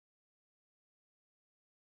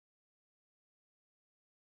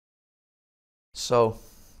So,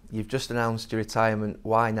 you've just announced your retirement.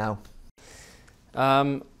 Why now?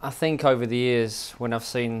 I think over the years, when I've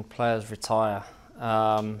seen players retire,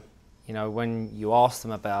 when you ask them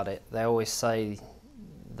about it, they always say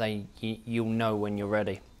you'll know when you're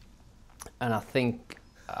ready. And I think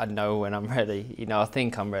I know when I'm ready. I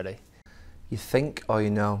think I'm ready. You think or you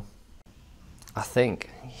know? I think.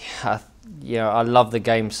 I love the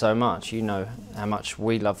game so much. You know how much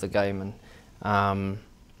we love the game, and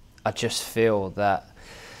I just feel that.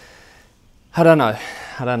 I don't know.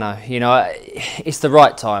 It's the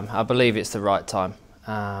right time. I believe it's the right time.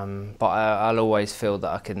 But I'll always feel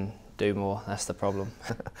that I can do more. That's the problem.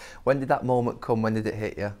 When did that moment come? When did it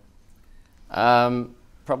hit you?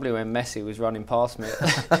 Probably when Messi was running past me in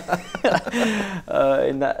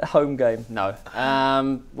that home game. No.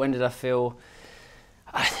 When did I feel?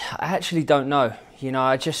 I actually don't know.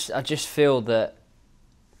 I just feel that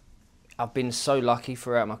I've been so lucky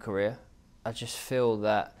throughout my career. I just feel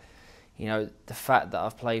that, the fact that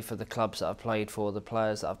I've played for the clubs that I've played for, the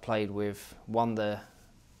players that I've played with, won the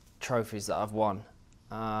trophies that I've won.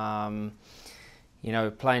 Playing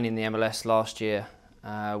in the MLS last year,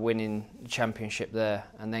 winning the championship there,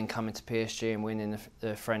 and then coming to PSG and winning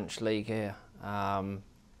the French league here. I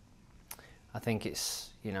think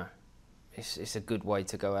it's a good way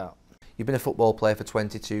to go out. You've been a football player for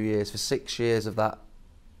 22 years. For 6 years of that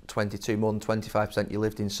 22, more than 25%, you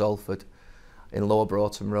lived in Salford, in Lower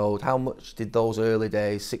Broughton Road. How much did those early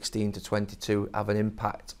days, 16 to 22, have an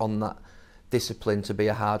impact on that discipline to be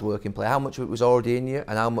a hard-working player? How much of it was already in you,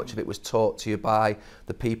 and how much of it was taught to you by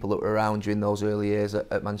the people that were around you in those early years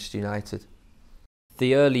at Manchester United?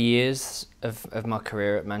 The early years of my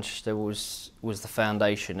career at Manchester was the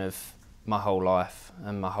foundation of my whole life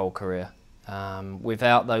and my whole career.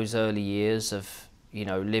 Without those early years of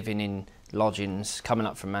living in lodgings, coming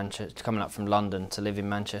up from London to live in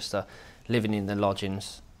Manchester, living in the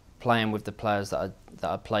lodgings, playing with the players that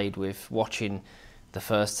I played with, watching the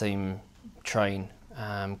first team train,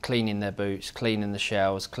 cleaning their boots, cleaning the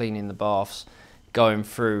showers, cleaning the baths, going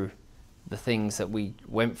through the things that we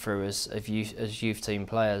went through as youth team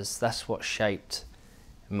players. That's what shaped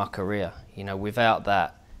my career. Without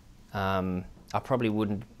that, I probably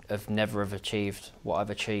wouldn't have never achieved what I've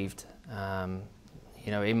achieved,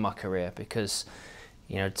 in my career, because,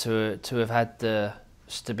 to have had the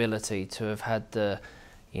stability, to have had the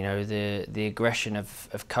aggression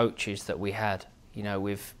of coaches that we had,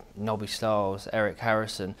 with Nobby Stiles, Eric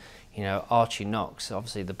Harrison, Archie Knox,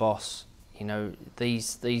 obviously the boss.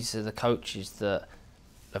 These are the coaches that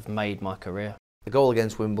have made my career. The goal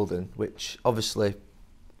against Wimbledon, which obviously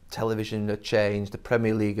television had changed, the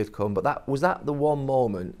Premier League had come, but was that the one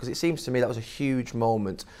moment? Because it seems to me that was a huge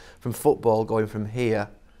moment from football going from here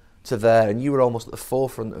to there, and you were almost at the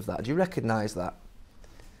forefront of that. Do you recognise that?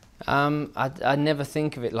 I never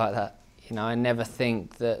think of it like that. I never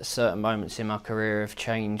think that certain moments in my career have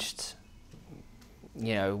changed,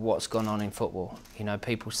 what's gone on in football.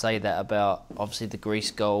 People say that about, obviously, the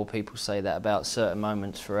Greece goal, people say that about certain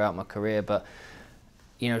moments throughout my career, but,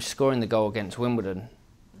 scoring the goal against Wimbledon,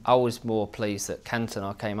 I was more pleased that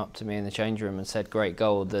Cantona came up to me in the change room and said, "Great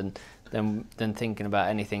goal," than thinking about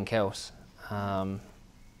anything else. So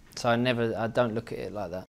I don't look at it like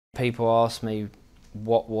that. People ask me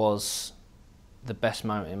what was the best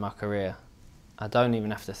moment in my career. I don't even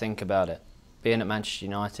have to think about it. Being at Manchester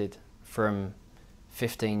United from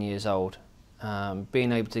 15 years old,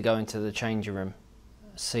 being able to go into the changing room,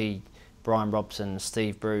 see Brian Robson,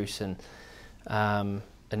 Steve Bruce, and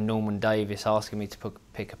Norman Davis asking me to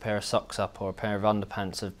pick a pair of socks up or a pair of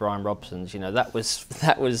underpants of Brian Robson's. That was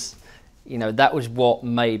what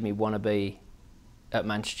made me want to be at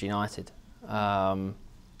Manchester United, and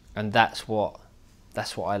that's what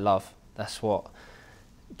I love. That's what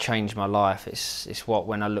changed my life. It's what,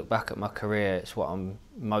 when I look back at my career, it's what I'm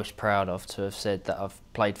most proud of, to have said that I've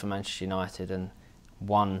played for Manchester United and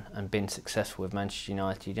won and been successful with Manchester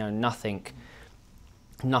United.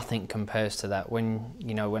 Nothing compares to that.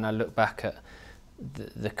 When I look back at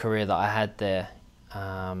the career that I had there,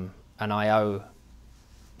 and I owe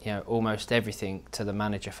almost everything to the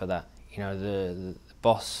manager for that. The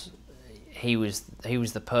boss, he was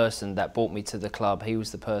the person that brought me to the club. He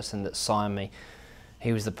was the person that signed me.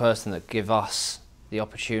 He was the person that gave us the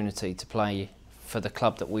opportunity to play for the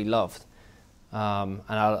club that we loved. And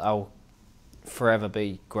I'll forever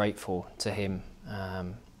be grateful to him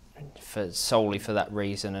solely for that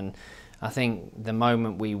reason. And I think the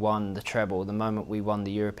moment we won the treble, the moment we won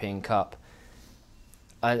the European Cup,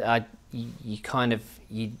 you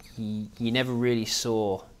never really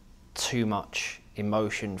saw too much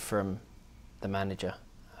emotion from the manager.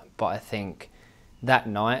 But I think that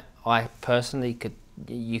night, I personally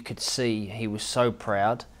you could see he was so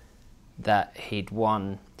proud that he'd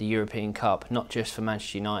won the European Cup, not just for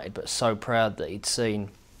Manchester United, but so proud that he'd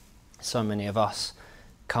seen so many of us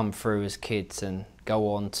come through as kids and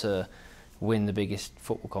go on to win the biggest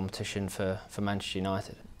football competition for Manchester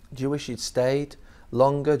United. Do you wish you'd stayed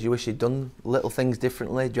longer? Do you wish you'd done little things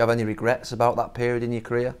differently? Do you have any regrets about that period in your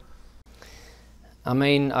career? I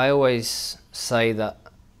mean, I always say that,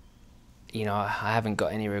 you know, I haven't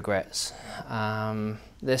got any regrets.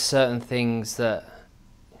 There's certain things that,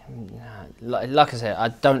 like I said, I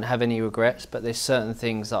don't have any regrets, but there's certain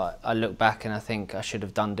things that I look back and I think I should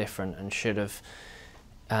have done different and should have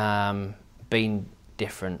been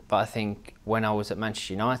different. But I think when I was at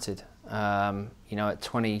Manchester United, you know, at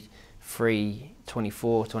 23,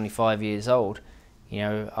 24, 25 years old, you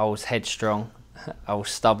know, I was headstrong, I was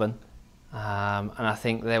stubborn, and I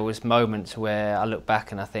think there was moments where I look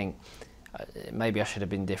back and I think maybe I should have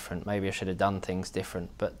been different, maybe I should have done things different.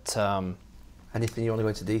 But anything you want to go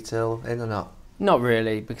into detail in or not? Not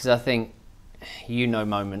really, because I think you know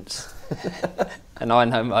moments and I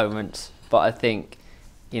know moments, but I think,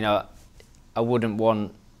 you know, I wouldn't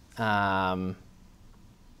want, I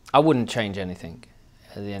wouldn't change anything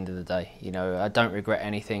at the end of the day. You know, I don't regret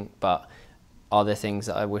anything, but are there things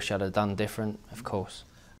that I wish I'd have done different? Of course.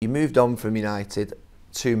 You moved on from United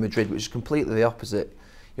to Madrid, which is completely the opposite.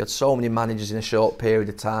 You had so many managers in a short period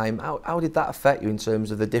of time. How did that affect you in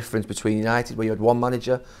terms of the difference between United, where you had one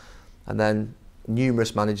manager, and then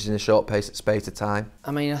numerous managers in a short space of time?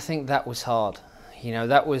 I mean, I think that was hard. You know,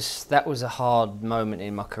 that was a hard moment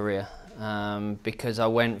in my career, because I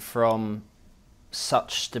went from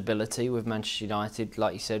such stability with Manchester United,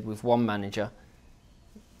 like you said, with one manager,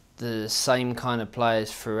 the same kind of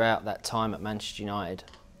players throughout that time at Manchester United,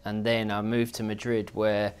 and then I moved to Madrid,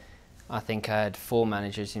 where I think I had 4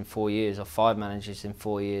 managers in 4 years or 5 managers in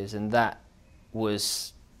 4 years, and that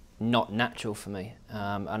was not natural for me,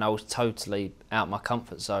 and I was totally out my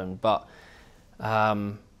comfort zone, but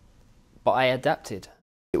I adapted.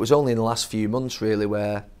 It was only in the last few months really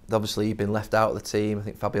where obviously you'd been left out of the team. I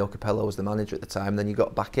think Fabio Capello was the manager at the time, then you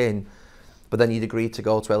got back in, but then you'd agreed to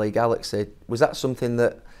go to LA Galaxy. Was that something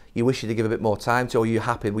that you wish you'd have given a bit more time to, or were you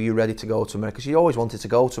happy? Were you ready to go to America? Because you always wanted to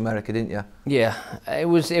go to America, didn't you? Yeah, it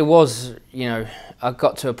was, you know, I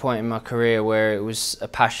got to a point in my career where it was a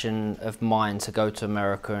passion of mine to go to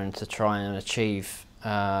America and to try and achieve,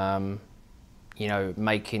 you know,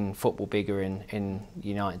 making football bigger in the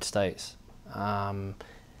United States.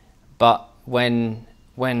 But when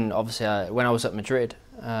obviously when I was at Madrid,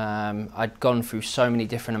 I'd gone through so many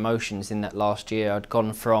different emotions in that last year. I'd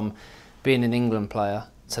gone from being an England player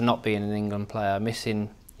to not being an England player, missing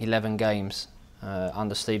 11 games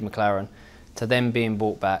under Steve McLaren, to then being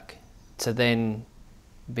brought back, to then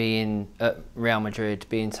being at Real Madrid,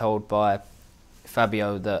 being told by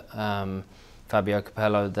Fabio Capello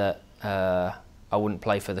that I wouldn't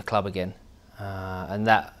play for the club again, and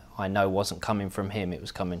that I know wasn't coming from him; it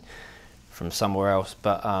was coming from somewhere else.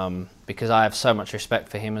 But because I have so much respect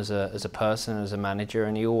for him as a person, as a manager,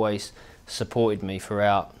 and he always supported me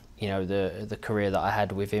throughout, you know, the career that I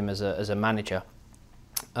had with him as a manager,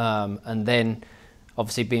 and then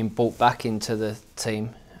obviously being brought back into the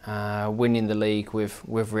team, winning the league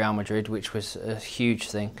with Real Madrid, which was a huge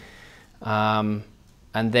thing, and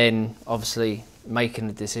then obviously making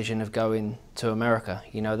the decision of going to America.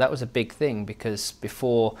 You know, that was a big thing, because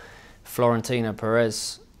before Florentino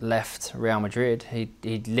Perez left Real Madrid,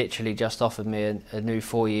 he'd literally just offered me a new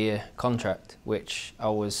 4-year contract, which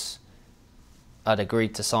I'd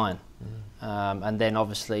agreed to sign. And then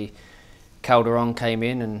obviously Calderon came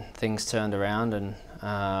in and things turned around, and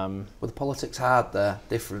were the politics hard there,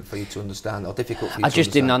 different for you to understand, or difficult for you to understand? I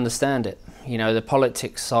just didn't understand it. You know, the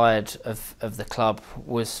politics side of the club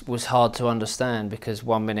was hard to understand, because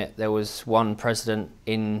one minute there was one president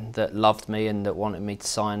in that loved me and that wanted me to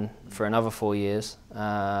sign for another 4 years,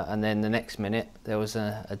 and then the next minute there was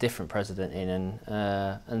a different president in,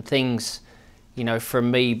 and things, you know, from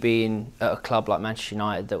me being at a club like Manchester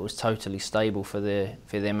United that was totally stable for the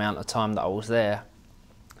amount of time that I was there,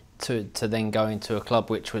 to then going to a club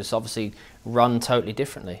which was obviously run totally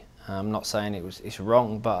differently. I'm not saying it's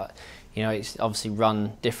wrong, but you know, it's obviously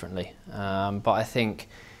run differently. But I think,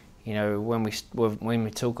 you know, when we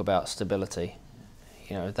talk about stability,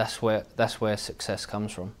 you know, that's where success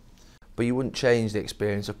comes from. But you wouldn't change the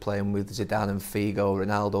experience of playing with Zidane and Figo,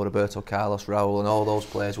 Ronaldo, Roberto Carlos, Raúl and all those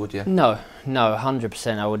players, would you? No,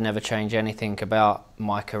 100%. I would never change anything about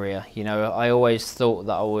my career. You know, I always thought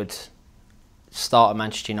that I would start at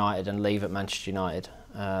Manchester United and leave at Manchester United,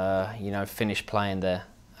 you know, finish playing there.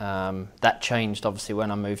 That changed obviously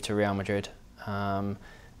when I moved to Real Madrid.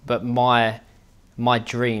 But my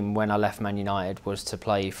dream when I left Man United was to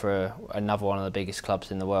play for another one of the biggest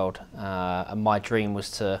clubs in the world, and my dream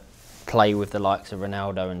was to play with the likes of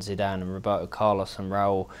Ronaldo and Zidane and Roberto Carlos and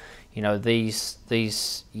Raul. You know,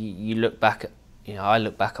 you look back at, I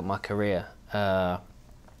look back at my career,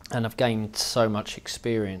 and I've gained so much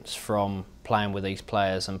experience from playing with these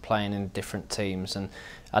players and playing in different teams, and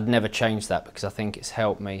I'd never change that because I think it's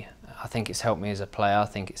helped me. I think it's helped me as a player. I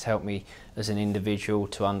think it's helped me as an individual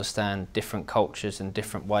to understand different cultures and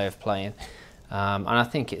different way of playing, and I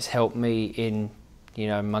think it's helped me in,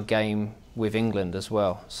 my game with England as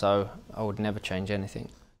well. So I would never change anything.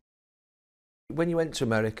 When you went to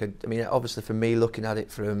America, I mean, obviously for me, looking at it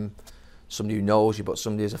from somebody who knows you, but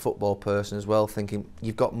somebody as a football person as well, thinking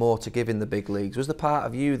you've got more to give in the big leagues. Was the part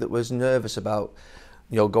of you that was nervous about,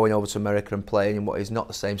 going over to America and playing in what is not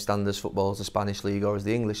the same standards football as the Spanish league or as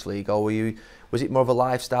the English league, or was it more of a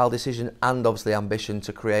lifestyle decision and obviously ambition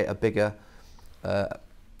to create a bigger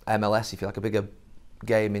MLS, if you like, a bigger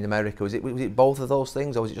game in America? Was it both of those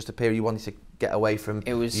things, or was it just a period you wanted to get away from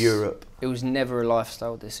Europe? It was never a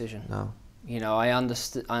lifestyle decision. No. I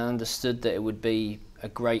understood that it would be a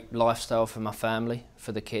great lifestyle for my family,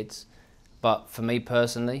 for the kids, but for me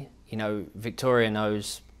personally, Victoria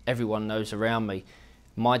knows, everyone knows around me,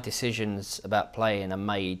 my decisions about playing are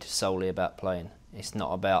made solely about playing. It's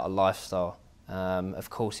not about a lifestyle. Of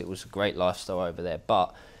course, it was a great lifestyle over there,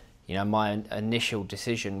 but my initial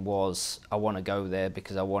decision was I want to go there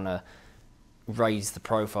because I want to raise the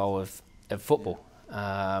profile of football.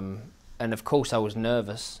 And of course, I was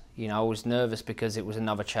nervous. I was nervous because it was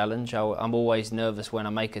another challenge. I'm always nervous when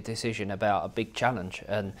I make a decision about a big challenge,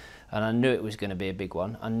 and I knew it was going to be a big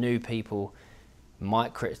one. I knew people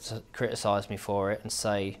might criticise me for it and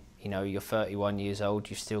say, you're 31 years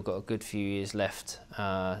old, you've still got a good few years left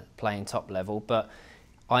playing top level. But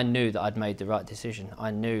I knew that I'd made the right decision.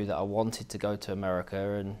 I knew that I wanted to go to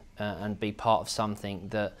America and be part of something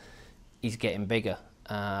that is getting bigger.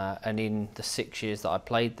 And in the 6 years that I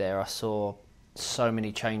played there, I saw so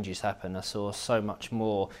many changes happen. I saw so much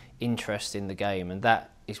more interest in the game, and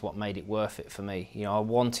that is what made it worth it for me. I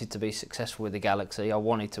wanted to be successful with the Galaxy. I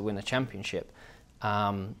wanted to win a championship,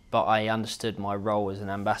 but I understood my role as an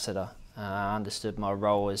ambassador. I understood my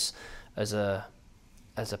role as a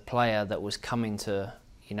player that was coming to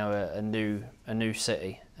a new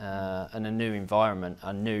city and a new environment.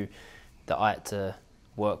 I knew that I had to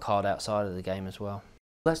work hard outside of the game as well.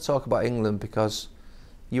 Let's talk about England, because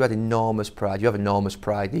you had enormous pride. You have enormous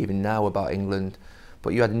pride even now about England,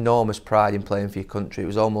 but you had enormous pride in playing for your country. It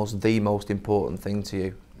was almost the most important thing to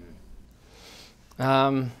you.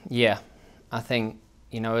 Yeah, I think,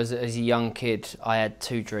 as a young kid, I had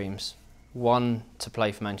two dreams. One, to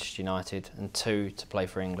play for Manchester United, and two, to play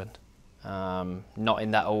for England. Not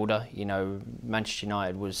in that order. Manchester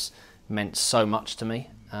United meant so much to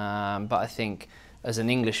me, but I think as an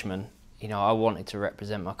Englishman, I wanted to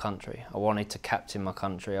represent my country. I wanted to captain my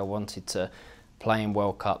country. I wanted to play in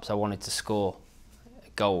World Cups. I wanted to score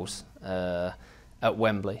goals at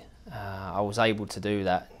Wembley. I was able to do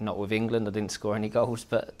that. Not with England, I didn't score any goals,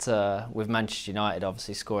 but with Manchester United,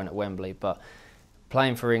 obviously scoring at Wembley. But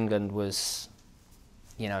playing for England was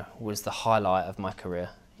the highlight of my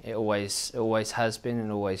career. It always has been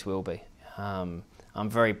and always will be. I'm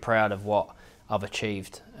very proud of what I've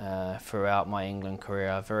achieved throughout my England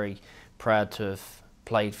career. I'm very proud to have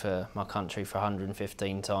played for my country for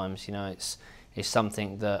 115 times. It's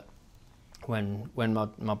something that when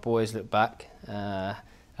my boys look back,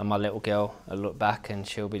 and my little girl will look back and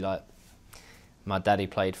she'll be like, my daddy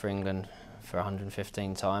played for England for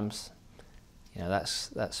 115 times.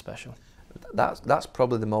 That's special. That's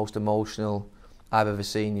probably the most emotional I've ever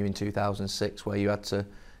seen you in 2006, where you had to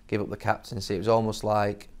give up the captaincy. It was almost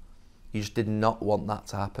like you just did not want that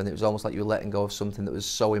to happen. It was almost like you were letting go of something that was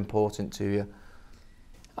so important to you.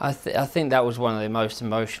 I think that was one of the most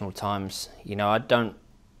emotional times.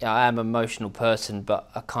 I am an emotional person, but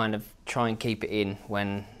I kind of try and keep it in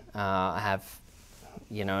when I have,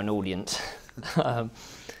 an audience.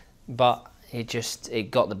 But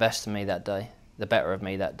it got the best of me that day, the better of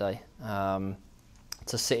me that day.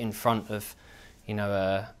 To sit in front of,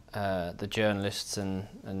 the journalists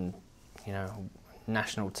and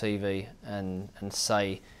national TV and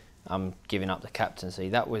say I'm giving up the captaincy,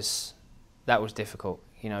 that was difficult.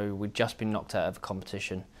 We'd just been knocked out of a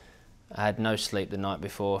competition. I had no sleep the night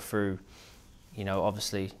before through,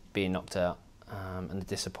 obviously being knocked out and the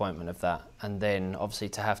disappointment of that, and then obviously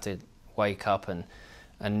to have to wake up and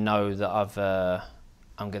know that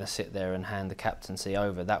I'm going to sit there and hand the captaincy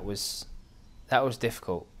over. That was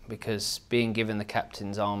difficult, because being given the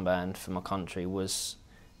captain's armband for my country was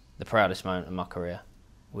the proudest moment of my career,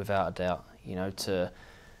 without a doubt. You know, to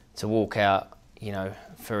walk out, you know,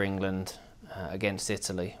 for England against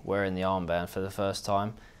Italy, wearing the armband for the first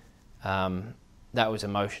time, that was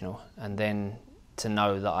emotional. And then to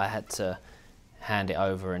know that I had to hand it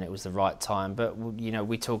over and it was the right time. But you know,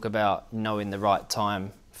 we talk about knowing the right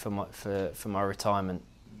time for my retirement.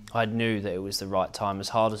 I knew that it was the right time. As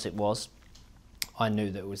hard as it was, I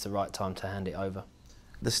knew that it was the right time to hand it over.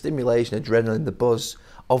 The stimulation, adrenaline, the buzz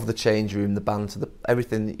of the change room, the banter,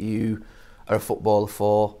 everything that you are a footballer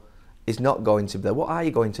for is not going to be there. What are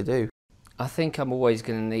you going to do? I think I'm always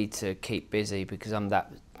going to need to keep busy because I'm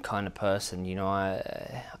that kind of person. You know,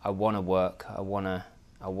 I want to work. I want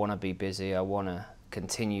to be busy. I want to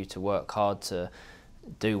continue to work hard to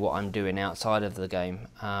do what I'm doing outside of the game.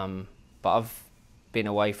 But I've been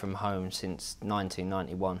away from home since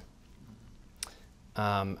 1991,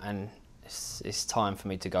 and it's time for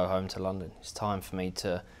me to go home to London. It's time for me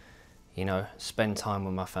to, you know, spend time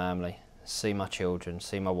with my family, see my children,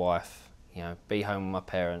 see my wife, you know, be home with my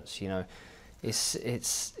parents. You know, it's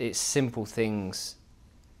simple things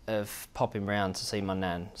of popping round to see my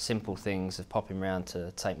nan, simple things of popping round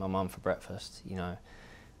to take my mum for breakfast. You know,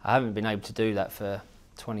 I haven't been able to do that for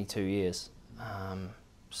 22 years.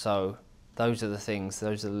 So those are the things,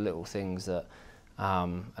 those are the little things that are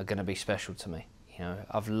going to be special to me. You know,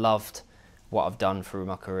 I've loved what I've done through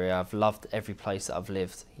my career. I've loved every place that I've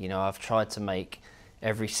lived. You know, I've tried to make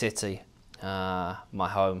every city my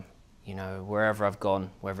home. You know, wherever I've gone,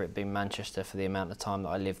 whether it be Manchester for the amount of time that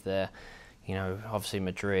I lived there, you know, obviously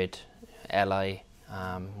Madrid, LA,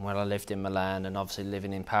 when I lived in Milan, and obviously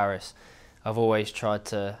living in Paris, I've always tried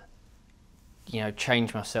to, you know,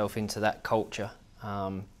 change myself into that culture.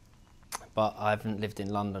 But I haven't lived in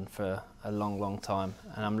London for a long, long time,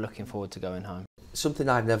 and I'm looking forward to going home. Something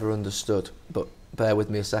I've never understood, but bear with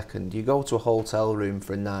me a second. You go to a hotel room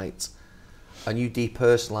for a night and you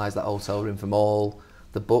depersonalise that hotel room from all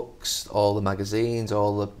the books, all the magazines,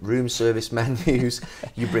 all the room service menus.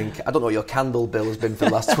 You bring, I don't know what your candle bill has been for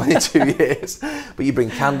the last 22 years, but you bring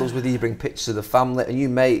candles with you, you bring pictures of the family, and you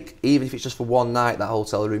make, even if it's just for one night, that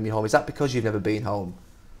hotel room your home. Is that because you've never been home?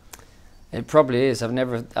 It probably is. I've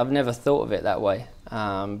never thought of it that way,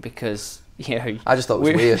 because, you know, I just thought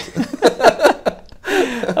it was weird.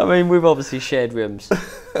 I mean, we've obviously shared rooms.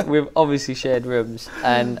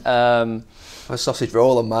 And a sausage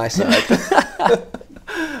roll on my side,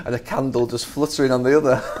 and a candle just fluttering on the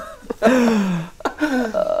other.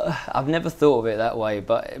 I've never thought of it that way,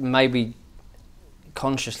 but maybe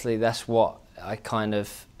consciously that's what I kind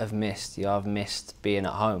of have missed. You know, I've missed being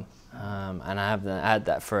at home, and I haven't had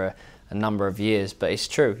that for a number of years. But it's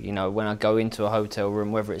true, you know, when I go into a hotel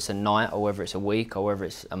room, whether it's a night or whether it's a week or whether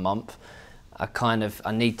it's a month,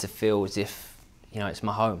 I need to feel as if, you know, it's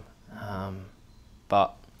my home.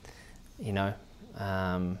 But, you know,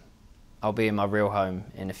 I'll be in my real home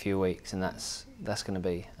in a few weeks, and that's going to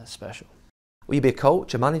be special. Will you be a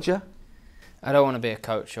coach, a manager? I don't want to be a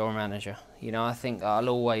coach or a manager. You know, I think I'll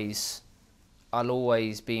always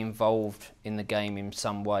be involved in the game in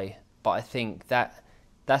some way. But I think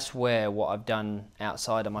that's where what I've done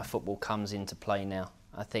outside of my football comes into play now.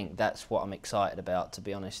 I think that's what I'm excited about, to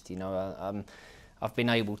be honest. You know, I've been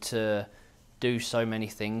able to do so many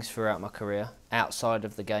things throughout my career outside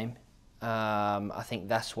of the game. I think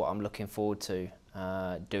that's what I'm looking forward to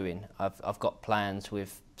doing. I've got plans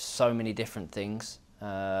with so many different things,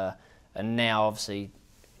 and now obviously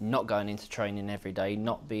not going into training every day,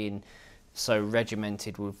 not being so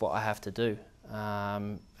regimented with what I have to do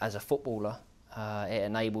as a footballer. It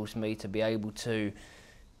enables me to be able to,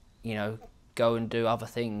 you know, go and do other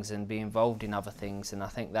things and be involved in other things, and I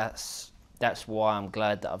think that's why I'm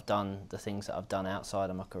glad that I've done the things that I've done outside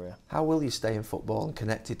of my career. How will you stay in football and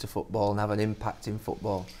connected to football and have an impact in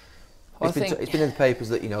football? It's been in the papers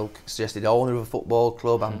that, you know, suggested owner of a football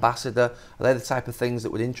club, ambassador. Are they the type of things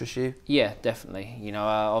that would interest you? Yeah, definitely. You know,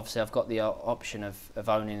 obviously I've got the option of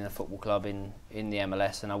owning a football club in the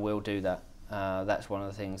MLS, and I will do that. That's one of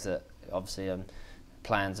the things that obviously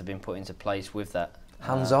plans have been put into place with that.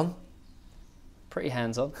 Hands-on? Pretty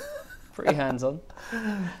hands-on. Pretty hands-on.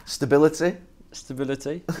 Stability?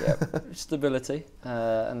 Stability, yeah. Stability,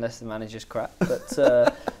 unless the manager's crap.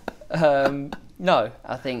 But no,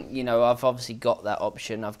 I think, you know, I've obviously got that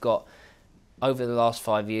option. Over the last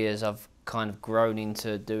 5 years, I've kind of grown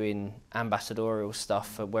into doing ambassadorial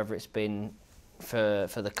stuff, whether it's been for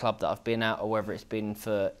the club that I've been at, or whether it's been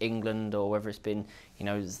for England, or whether it's been, you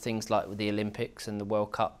know, things like with the Olympics and the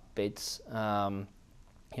World Cup bids.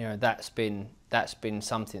 You know, that's been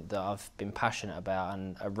something that I've been passionate about,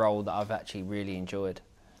 and a role that I've actually really enjoyed.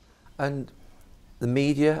 And the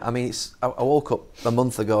media, I mean, I woke up a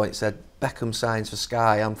month ago and it said Beckham signs for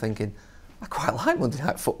Sky. I'm thinking, I quite like Monday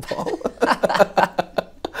Night Football.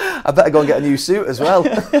 I better go and get a new suit as well.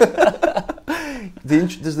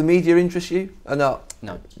 Does the media interest you or not?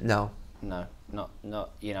 No. No. No,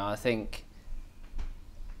 not. You know, I think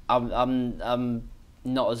I'm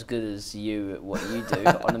not as good as you at what you do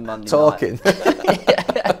on a Monday Talking. night.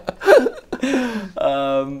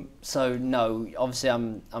 So no, obviously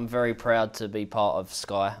I'm very proud to be part of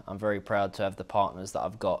Sky. I'm very proud to have the partners that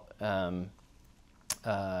I've got.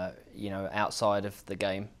 You know, outside of the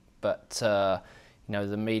game, but you know,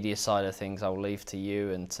 the media side of things I'll leave to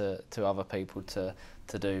you and to other people to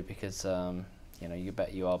do, because you know,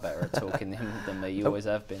 you are better at talking than me. You always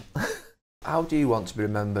have been. How do you want to be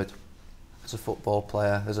remembered as a football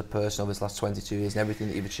player, as a person over this last 22 years and everything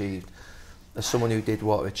that you've achieved? As someone who did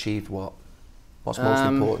what, achieved what? What's most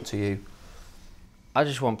important to you? I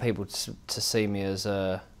just want people to see me as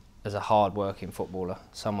a hard-working footballer,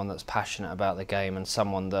 someone that's passionate about the game, and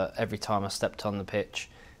someone that every time I stepped on the pitch,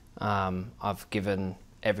 I've given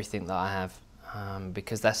everything that I have,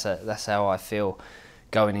 because that's how I feel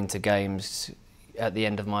going into games at the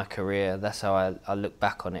end of my career. That's how I look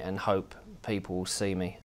back on it and hope people will see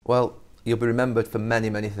me. Well, you'll be remembered for many,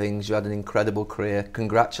 many things. You had an incredible career.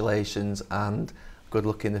 Congratulations and good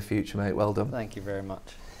luck in the future, mate. Well done. Thank you very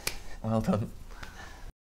much. Well done.